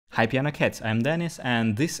Hi Piano Cats, I'm Denis,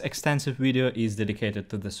 and this extensive video is dedicated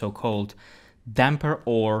to the so-called damper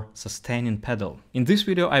or sustaining pedal. In this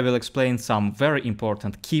video I will explain some very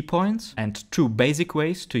important key points and two basic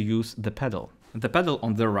ways to use the pedal. The pedal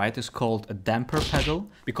on the right is called a damper pedal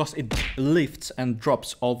because it lifts and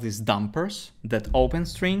drops all these dampers that open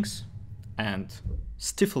strings and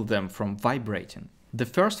stifle them from vibrating. The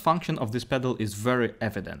first function of this pedal is very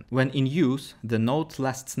evident. When in use, the note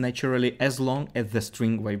lasts naturally as long as the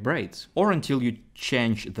string vibrates, or until you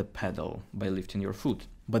change the pedal by lifting your foot.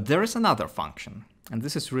 But there is another function, and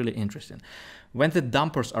this is really interesting. When the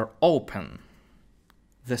dampers are open,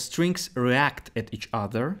 the strings react at each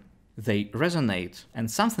other, they resonate, and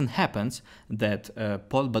something happens that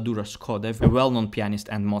𝗶𝗿𝗶𝗹𝗆, a well-known pianist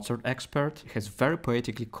and Mozart expert, has very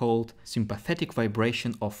poetically called sympathetic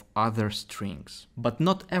vibration of other strings. But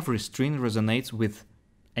not every string resonates with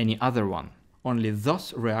any other one. Only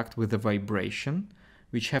those react with the vibration,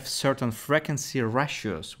 which have certain frequency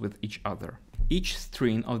ratios with each other. Each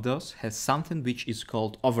string of those has something which is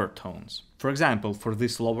called overtones. For example, for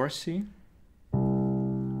this lower C,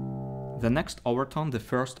 the next overtone, the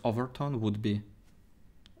first overtone, would be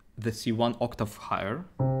the C 1 octave higher,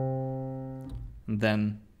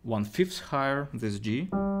 then 1/5 higher, this G,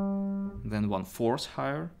 then 1/4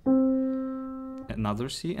 higher, another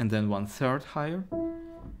C, and then 1/3 higher,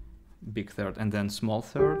 big third, and then small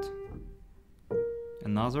third,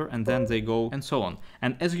 another, and then they go and so on.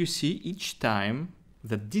 And as you see, each time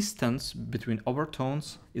the distance between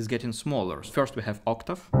overtones is getting smaller. First we have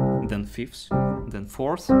octave, then fifths, then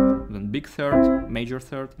fourth, then big third, major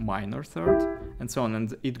third, minor third, and so on,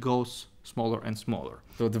 and it goes smaller and smaller.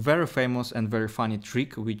 So the very famous and very funny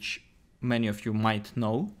trick, which many of you might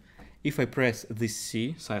know, if I press this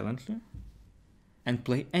C silently and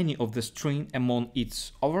play any of the string among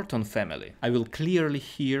its overtone family, I will clearly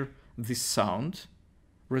hear this sound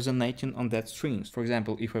resonating on that strings. For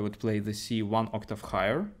example, if I would play the C 1 octave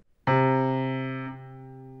higher,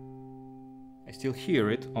 I still hear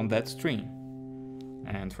it on that string.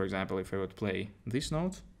 And for example, if I would play this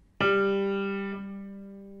note,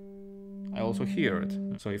 I also hear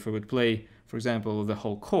it. So if I would play, for example, the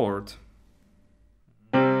whole chord,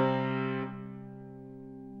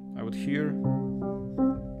 I would hear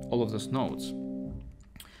all of those notes.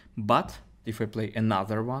 But if I play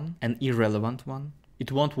another one, an irrelevant one,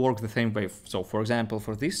 it won't work the same way. So for example,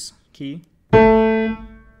 for this key,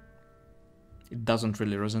 it doesn't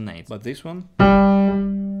really resonate, but this one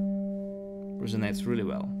resonates really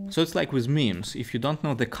well. So it's like with memes. If you don't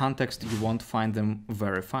know the context, you won't find them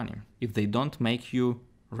very funny, if they don't make you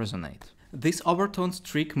resonate. This overtones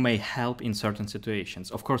trick may help in certain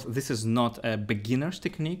situations. Of course, this is not a beginner's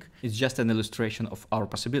technique, it's just an illustration of our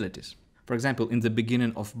possibilities. For example, in the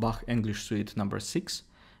beginning of Bach English Suite number 6,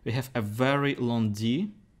 we have a very long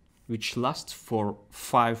D, which lasts for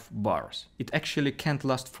 5 bars. It actually can't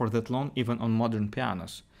last for that long even on modern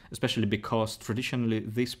pianos, especially because traditionally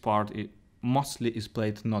this part mostly is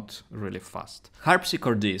played not really fast.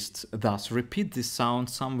 Harpsichordists thus repeat this sound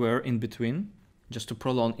somewhere in between, just to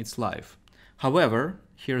prolong its life. However,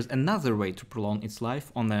 here's another way to prolong its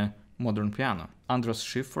life on a modern piano. Andras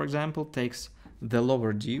Schiff, for example, takes the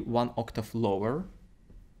lower D 1 octave lower,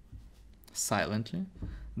 silently,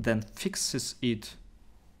 then fixes it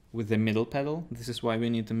with the middle pedal. This is why we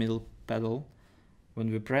need the middle pedal. When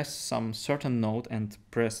we press some certain note and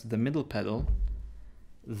press the middle pedal,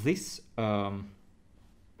 this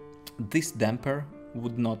damper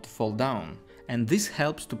would not fall down. And this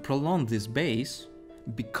helps to prolong this bass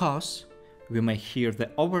because we may hear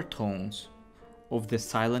the overtones of the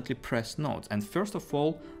silently pressed notes. And first of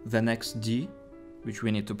all, the next D, which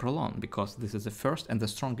we need to prolong because this is the first and the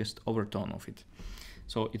strongest overtone of it.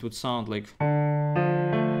 So it would sound like...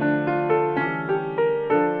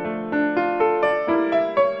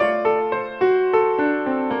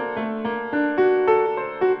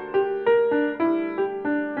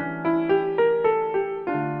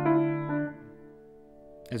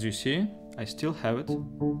 As you see, I still have it.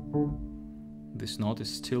 This note is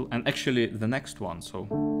still, and actually the next one, so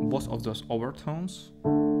both of those overtones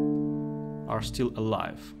are still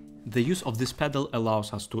alive. The use of this pedal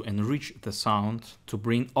allows us to enrich the sound, to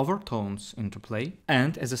bring overtones into play,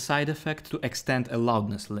 and as a side effect to extend a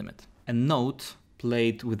loudness limit. A note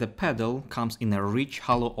played with a pedal comes in a rich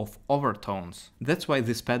hollow of overtones. That's why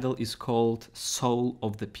this pedal is called soul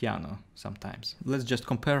of the piano sometimes. Let's just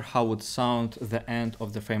compare how would sound the end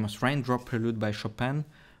of the famous Raindrop Prelude by Chopin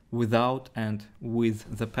without and with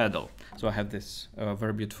the pedal. So I have this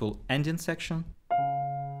very beautiful ending section.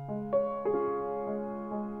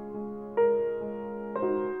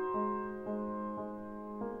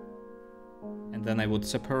 Then I would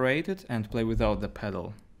separate it and play without the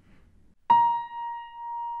pedal.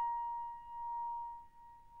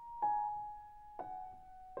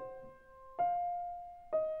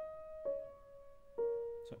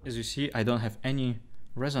 So as you see, I don't have any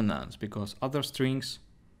resonance because other strings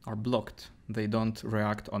are blocked. They don't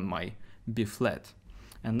react on my B flat.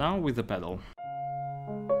 And now with the pedal.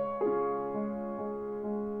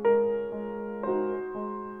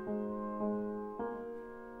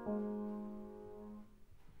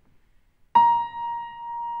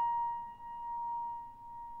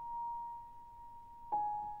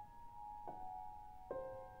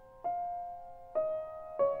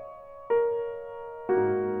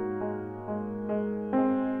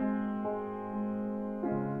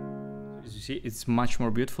 You see, it's much more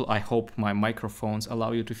beautiful. I hope my microphones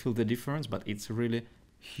allow you to feel the difference, but it's really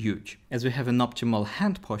huge. As we have an optimal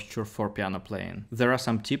hand posture for piano playing, there are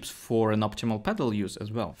some tips for an optimal pedal use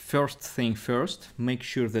as well. First thing first, make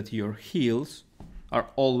sure that your heels are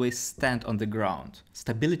always stand on the ground.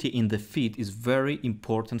 Stability in the feet is very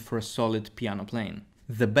important for a solid piano playing.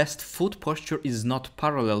 The best foot posture is not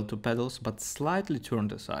parallel to pedals, but slightly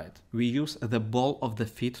turned aside. We use the ball of the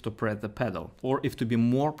feet to press the pedal. Or if to be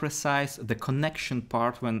more precise, the connection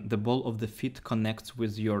part when the ball of the feet connects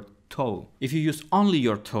with your toe. If you use only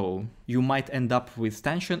your toe, you might end up with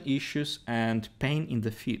tension issues and pain in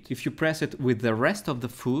the feet. If you press it with the rest of the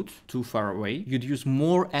foot too far away, you'd use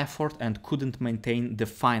more effort and couldn't maintain the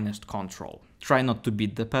finest control. Try not to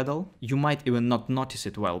beat the pedal. You might even not notice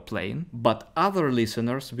it while playing, but other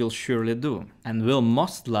listeners will surely do and will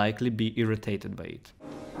most likely be irritated by it.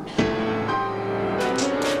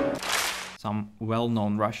 Some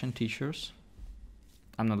well-known Russian teachers,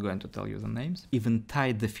 I'm not going to tell you the names, even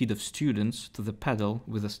tied the feet of students to the pedal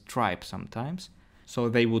with a stripe sometimes, so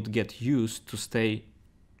they would get used to stay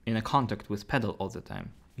in a contact with pedal all the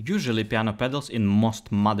time. Usually piano pedals in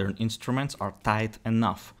most modern instruments are tight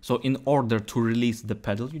enough, so in order to release the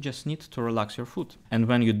pedal you just need to relax your foot. And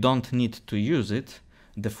when you don't need to use it,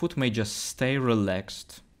 the foot may just stay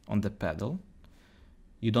relaxed on the pedal.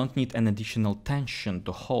 You don't need an additional tension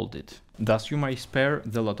to hold it. Thus you may spare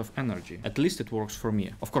the lot of energy. At least it works for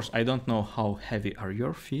me. Of course, I don't know how heavy are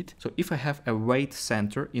your feet, so if I have a weight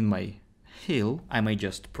center in my heel, I may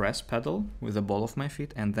just press pedal with the ball of my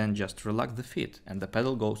feet and then just relax the feet, and the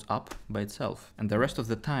pedal goes up by itself. And the rest of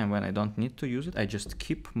the time when I don't need to use it, I just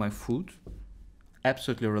keep my foot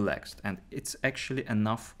absolutely relaxed, and it's actually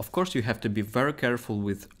enough. Of course, you have to be very careful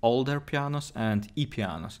with older pianos and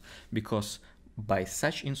e-pianos, because by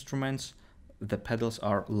such instruments the pedals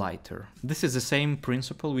are lighter. This is the same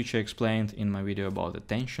principle which I explained in my video about the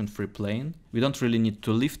tension-free playing. We don't really need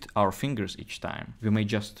to lift our fingers each time. We may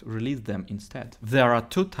just release them instead. There are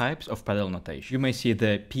two types of pedal notation. You may see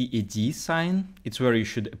the PED sign, it's where you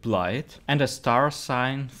should apply it, and a star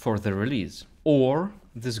sign for the release. Or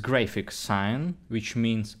this graphic sign, which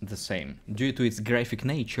means the same. Due to its graphic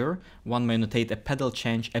nature, one may notate a pedal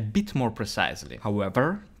change a bit more precisely.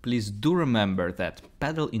 However, please do remember that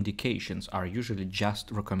pedal indications are usually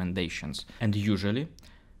just recommendations, and usually,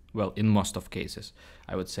 well, in most of cases,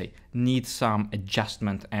 I would say, need some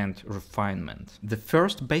adjustment and refinement. The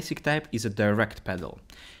first basic type is a direct pedal.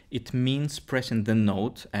 It means pressing the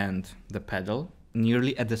note and the pedal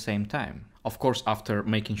nearly at the same time. Of course, after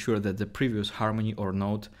making sure that the previous harmony or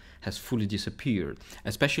note has fully disappeared.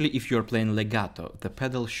 Especially if you're playing legato, the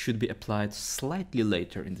pedal should be applied slightly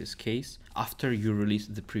later in this case, after you release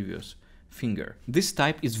the previous finger. This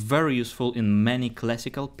type is very useful in many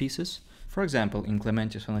classical pieces. For example, in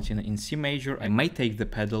Clementi Sonatina in C major, I may take the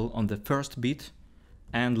pedal on the first beat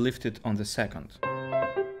and lift it on the second.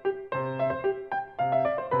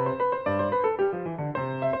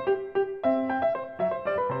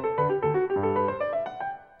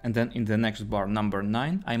 And then in the next bar, number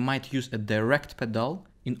 9, I might use a direct pedal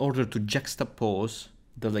in order to juxtapose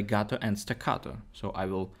the legato and staccato. So I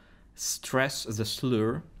will stress the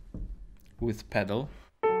slur with pedal,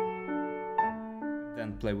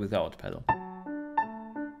 then play without pedal.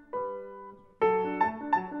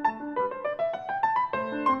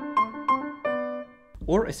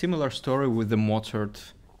 Or a similar story with the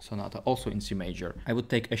Mozart sonata, also in C major. I would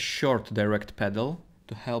take a short direct pedal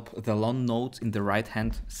to help the long notes in the right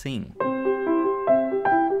hand sing.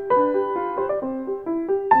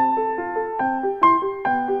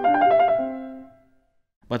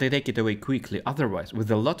 But I take it away quickly, otherwise,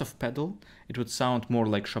 with a lot of pedal, it would sound more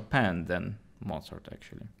like Chopin than Mozart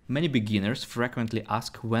actually. Many beginners frequently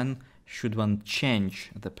ask when should one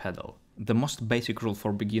change the pedal. The most basic rule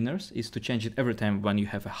for beginners is to change it every time when you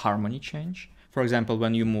have a harmony change. For example,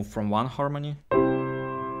 when you move from one harmony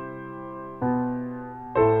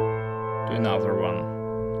to another one.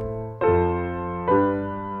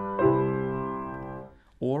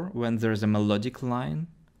 when there is a melodic line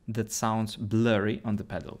that sounds blurry on the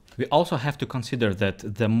pedal. We also have to consider that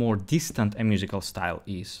the more distant a musical style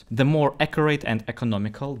is, the more accurate and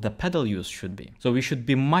economical the pedal use should be. So we should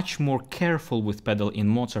be much more careful with pedal in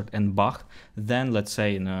Mozart and Bach than, let's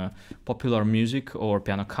say, in popular music or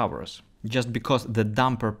piano covers. Just because the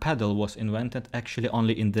damper pedal was invented actually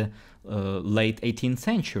only in the late 18th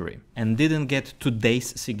century and didn't get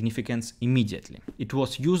today's significance immediately. It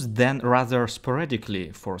was used then rather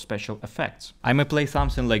sporadically for special effects. I may play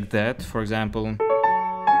something like that, for example.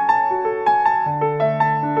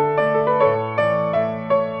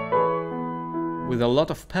 With a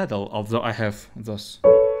lot of pedal, although I have those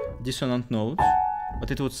dissonant notes,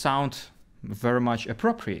 but it would sound very much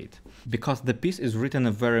appropriate because the piece is written in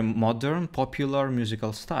a very modern, popular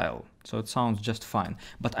musical style, so it sounds just fine.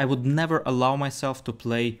 But I would never allow myself to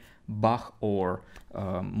play Bach or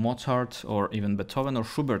Mozart or even Beethoven or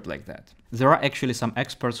Schubert like that. There are actually some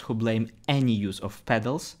experts who blame any use of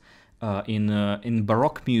pedals in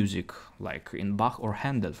Baroque music, like in Bach or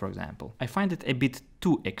Handel, for example. I find it a bit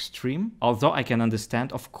too extreme, although I can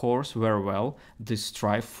understand, of course, very well this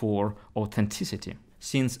strive for authenticity,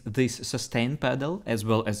 since this sustain pedal, as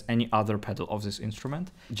well as any other pedal of this instrument,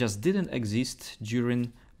 just didn't exist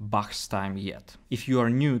during Bach's time yet. If you are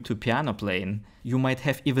new to piano playing, you might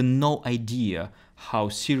have even no idea how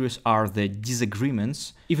serious are the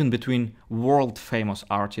disagreements, even between world-famous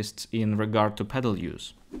artists in regard to pedal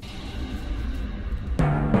use.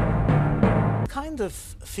 Kind of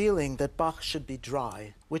feeling that Bach should be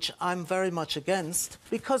dry, which I'm very much against,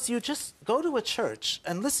 because you just go to a church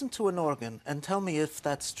and listen to an organ and tell me if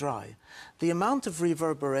that's dry. The amount of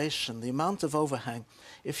reverberation, the amount of overhang,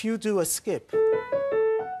 if you do a skip,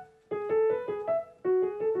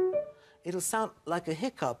 it'll sound like a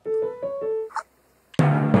hiccup.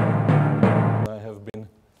 I have been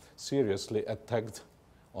seriously attacked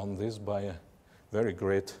on this by a very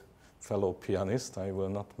great fellow pianist, I will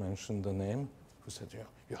not mention the name, who said,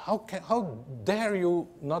 how dare you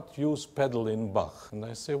not use pedal in Bach? And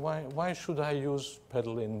I say, why should I use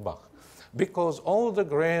pedal in Bach? Because all the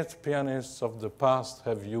great pianists of the past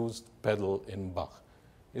have used pedal in Bach.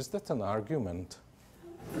 Is that an argument?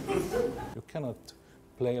 You cannot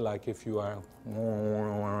play like if you are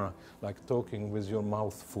like talking with your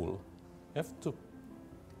mouth full. You have to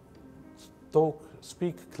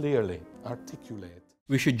speak clearly, articulate.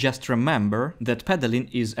 We should just remember that pedaling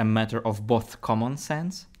is a matter of both common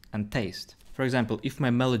sense and taste. For example, if my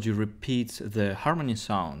melody repeats the harmony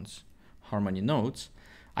sounds, harmony notes,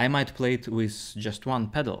 I might play it with just one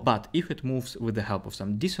pedal. But if it moves with the help of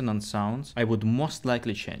some dissonant sounds, I would most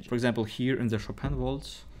likely change. For example, here in the Chopin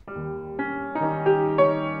waltz,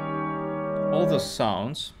 all the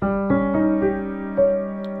sounds,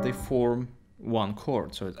 they form one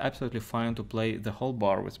chord, so it's absolutely fine to play the whole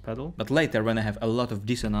bar with pedal. But later, when I have a lot of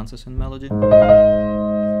dissonances in melody,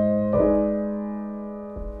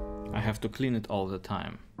 I have to clean it all the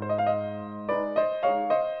time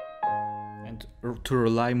and to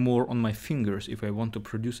rely more on my fingers if I want to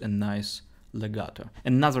produce a nice legato.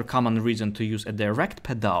 Another common reason to use a direct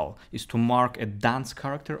pedal is to mark a dance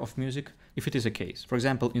character of music, if it is a case. For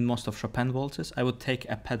example, in most of Chopin waltzes, I would take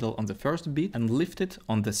a pedal on the first beat and lift it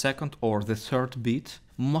on the second or the third beat,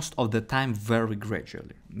 most of the time very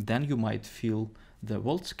gradually. Then you might feel the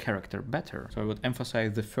waltz character better. So I would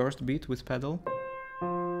emphasize the first beat with pedal.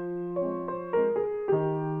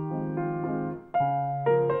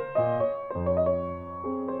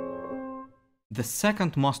 The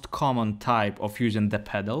second most common type of using the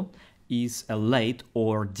pedal is a late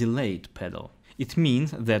or delayed pedal. It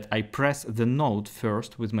means that I press the note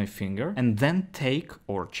first with my finger and then take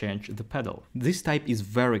or change the pedal. This type is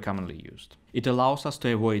very commonly used. It allows us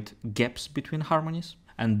to avoid gaps between harmonies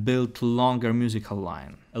and build longer musical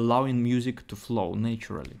line, allowing music to flow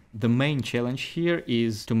naturally. The main challenge here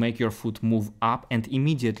is to make your foot move up and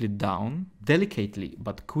immediately down, delicately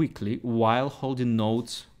but quickly, while holding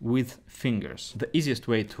notes with fingers. The easiest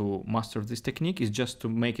way to master this technique is just to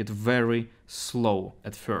make it very slow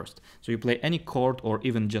at first. So you play any chord or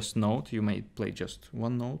even just note, you may play just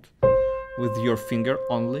one note with your finger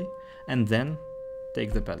only, and then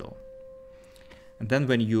take the pedal. And then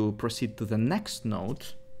when you proceed to the next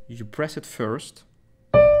note, you press it first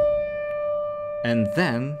and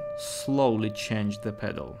then slowly change the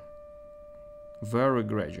pedal, very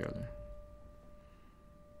gradually.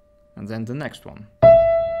 And then the next one.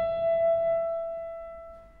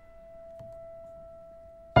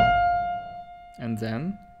 And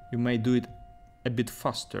then you may do it a bit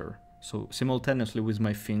faster. So simultaneously with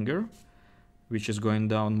my finger, which is going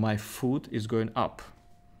down, my foot is going up.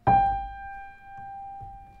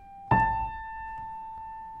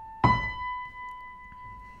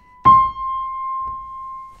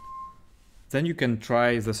 Then you can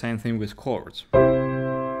try the same thing with chords.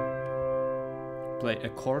 Play a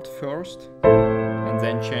chord first, and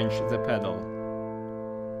then change the pedal.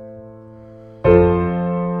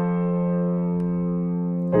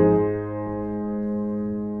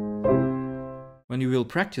 When you will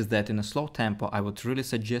practice that in a slow tempo, I would really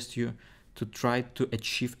suggest you to try to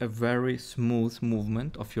achieve a very smooth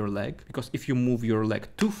movement of your leg, because if you move your leg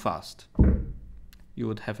too fast, you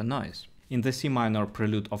would have a noise. In the C minor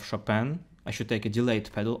prelude of Chopin, I should take a delayed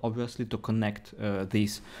pedal, obviously, to connect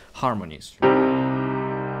these harmonies.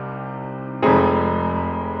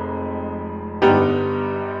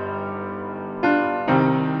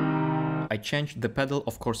 I changed the pedal,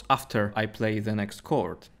 of course, after I play the next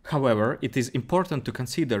chord. However, it is important to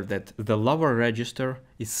consider that the lower register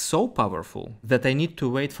is so powerful that I need to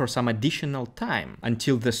wait for some additional time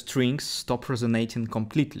until the strings stop resonating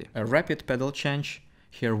completely. A rapid pedal change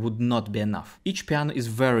here would not be enough. Each piano is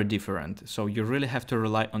very different, so you really have to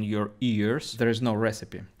rely on your ears. There is no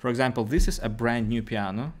recipe. For example, this is a brand new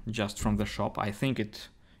piano, just from the shop. I think it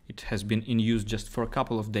has been in use just for a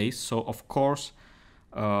couple of days, so of course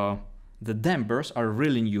the dampers are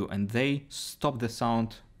really new and they stop the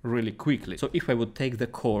sound really quickly. So if I would take the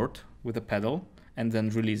chord with the pedal and then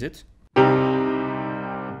release it,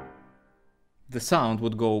 the sound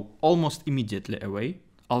would go almost immediately away,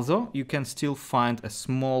 although you can still find a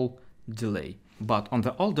small delay. But on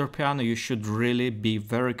the older piano you should really be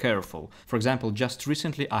very careful. For example, just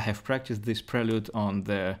recently I have practiced this prelude on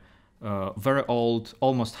the very old,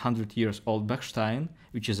 almost 100 years old Bechstein,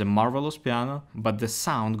 which is a marvelous piano, but the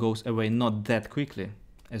sound goes away not that quickly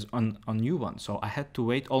as on new one. So I had to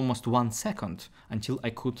wait almost 1 second until I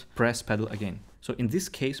could press pedal again. So in this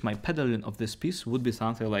case, my pedaling of this piece would be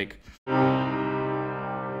something like...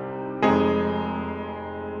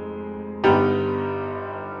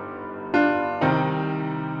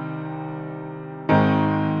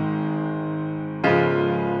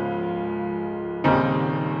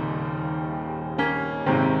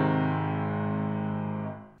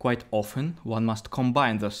 Quite often, one must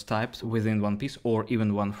combine those types within one piece or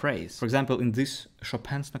even one phrase. For example, in this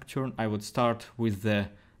Chopin's Nocturne, I would start with the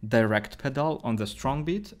direct pedal on the strong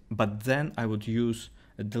beat, but then I would use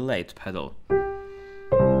a delayed pedal.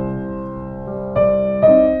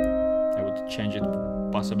 I would change it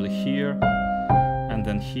possibly here and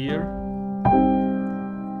then here.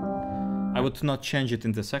 I would not change it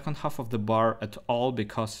in the second half of the bar at all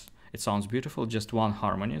because it sounds beautiful, just one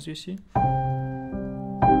harmony, as you see.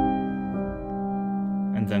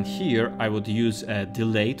 And then here I would use a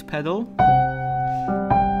delayed pedal.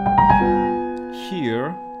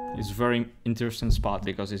 Here is very interesting spot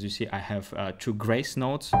because, as you see, I have 2 grace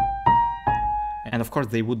notes, and of course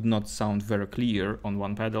they would not sound very clear on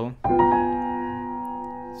one pedal.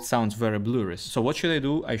 It sounds very blurry. So what should I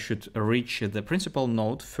do? I should reach the principal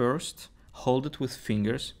note first, hold it with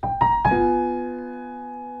fingers,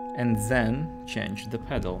 and then change the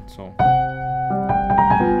pedal. So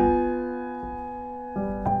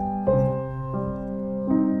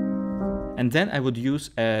and then I would use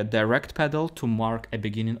a direct pedal to mark a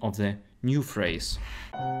beginning of the new phrase.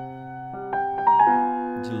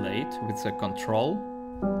 Delayed with the control.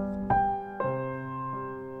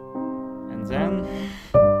 And then...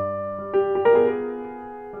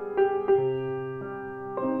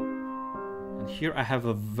 And here I have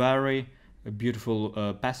a very beautiful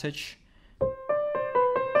passage.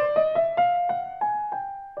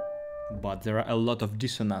 But there are a lot of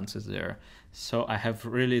dissonances there, so I have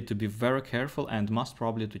really to be very careful and must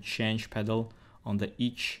probably to change pedal on the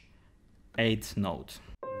each 8th note.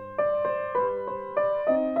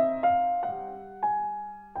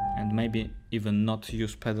 And maybe even not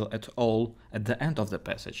use pedal at all at the end of the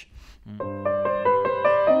passage.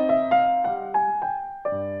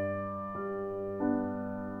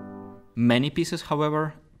 Many pieces,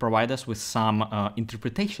 however, provide us with some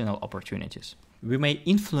interpretational opportunities. We may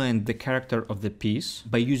influence the character of the piece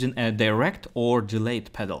by using a direct or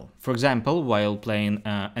delayed pedal. For example, while playing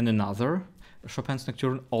another Chopin's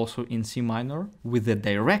Nocturne, also in C minor, with the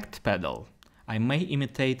direct pedal, I may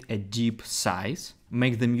imitate a deep sighs,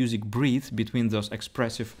 make the music breathe between those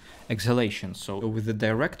expressive exhalations. So with the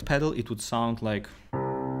direct pedal, it would sound like...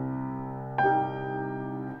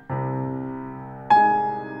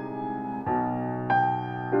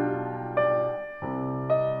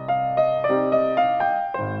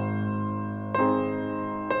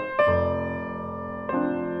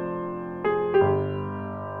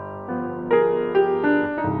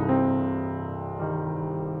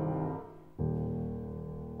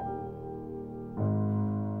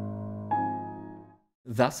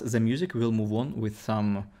 Thus, the music will move on with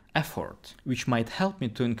some effort, which might help me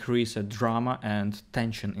to increase a drama and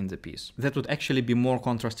tension in the piece. That would actually be more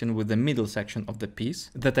contrasting with the middle section of the piece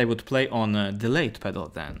that I would play on a delayed pedal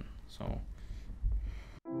then. So.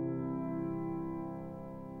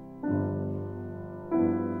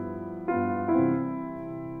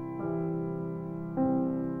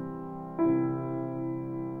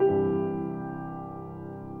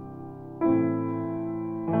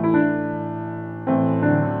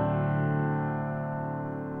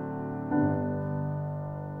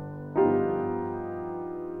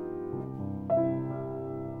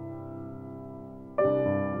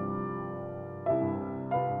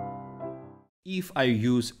 If I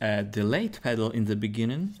use a delayed pedal in the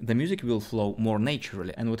beginning, the music will flow more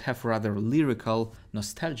naturally and would have rather lyrical,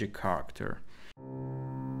 nostalgic character.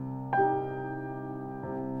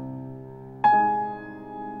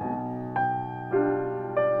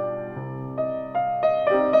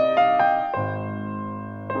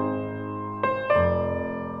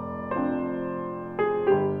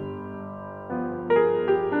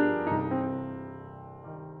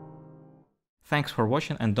 Thanks for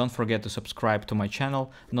watching, and don't forget to subscribe to my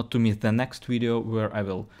channel not to miss the next video where I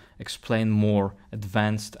will explain more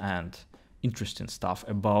advanced and interesting stuff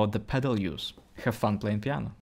about the pedal use. Have fun playing piano!